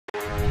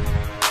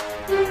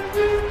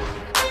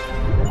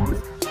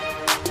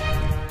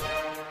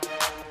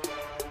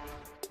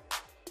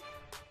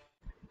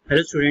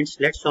Hello students,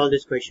 let's solve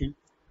this question.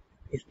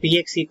 If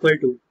px equal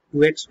to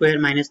 2x square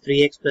minus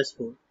 3x plus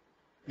 4,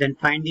 then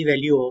find the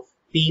value of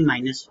p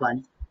minus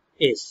 1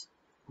 is.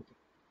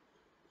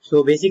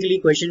 So basically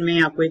question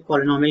में आपको एक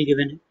polynomial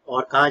given है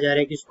और कहा जा रहा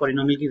है कि उस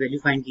पॉलिनोमियल की वैल्यू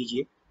फाइंड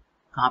कीजिए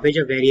कहाँ पे,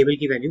 जब वेरिएबल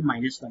की वैल्यू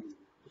माइनस 1 है।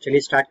 तो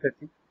चलिए स्टार्ट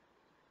करते हैं।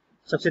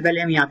 सबसे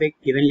पहले हम यहाँ पे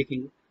गिवन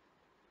लिखेंगे।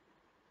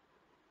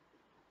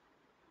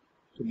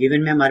 तो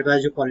गिवन में हमारे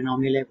पास जो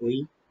पॉलिनोमियल है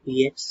वही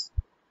px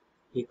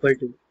equal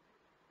to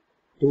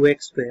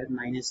 2x square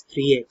minus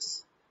 3x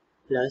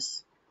plus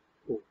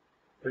 4,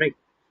 right.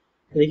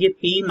 तो देखिए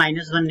p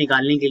माइनस 1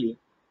 निकालने के लिए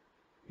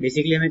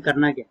बेसिकली हमें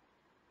करना क्या है,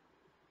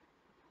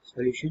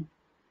 सॉल्यूशन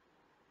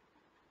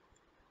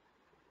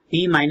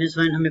p माइनस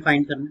 1 हमें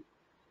फाइंड करना है।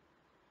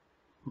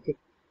 ओके,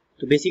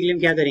 तो बेसिकली हम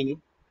क्या करेंगे,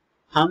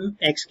 हम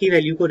x की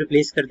वैल्यू को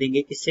रिप्लेस कर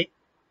देंगे किससे,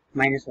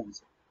 माइनस 1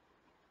 से।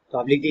 तो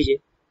आप लिख दीजिए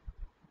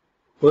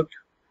put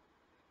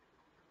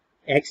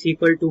x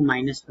equal to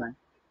minus 1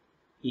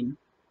 in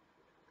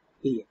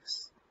px।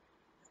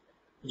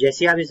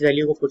 जैसे आप इस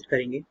वैल्यू को पुट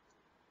करेंगे,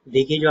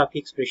 देखिए जो आपकी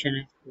एक्सप्रेशन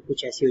है वो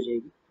कुछ ऐसी हो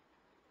जाएगी,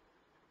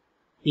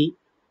 p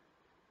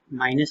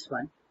minus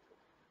 1,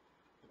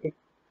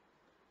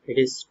 it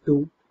is 2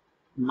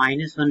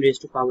 minus 1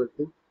 raise to power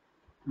 2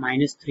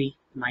 minus 3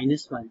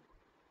 minus 1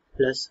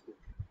 plus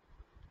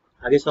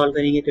 4। आगे सॉल्व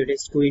करेंगे तो it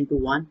is 2 into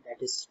 1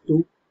 that is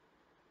 2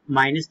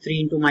 minus 3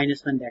 into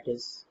minus 1 that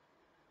is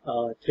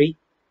 3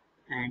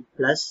 and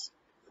plus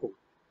 4।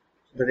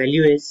 The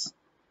value is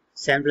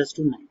 7 plus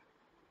 2 9।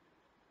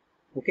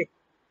 Okay,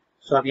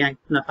 सो आप यहाँ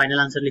अपना फाइनल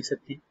आंसर लिख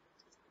सकते हैं।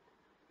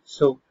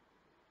 सो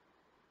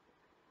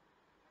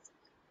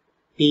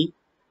p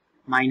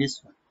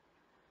minus 1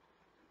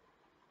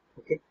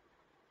 okay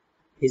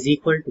is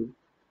equal to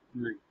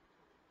 9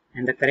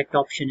 and the correct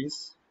option is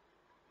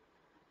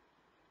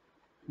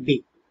B.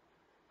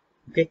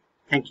 Okay,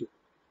 thank you.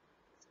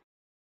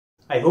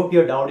 I hope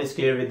your doubt is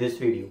clear with this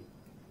video.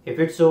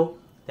 If it's so,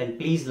 then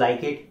please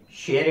like it,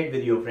 share it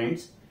with your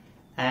friends,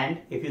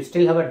 and if you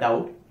still have a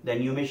doubt,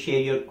 then you may share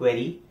your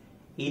query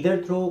either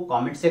through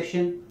comment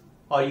section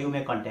or you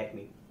may contact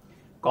me.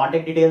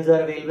 Contact details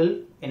are available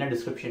in a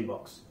description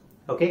box.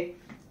 Okay,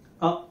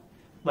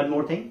 one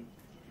more thing,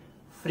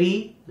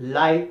 free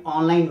live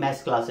online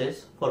maths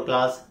classes for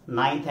class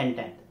 9th and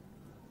 10th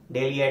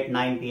daily at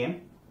 9 PM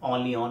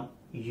only on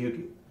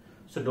YouTube.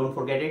 So don't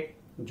forget it,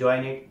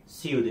 join it,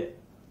 see you there.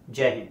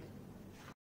 Jai Hind.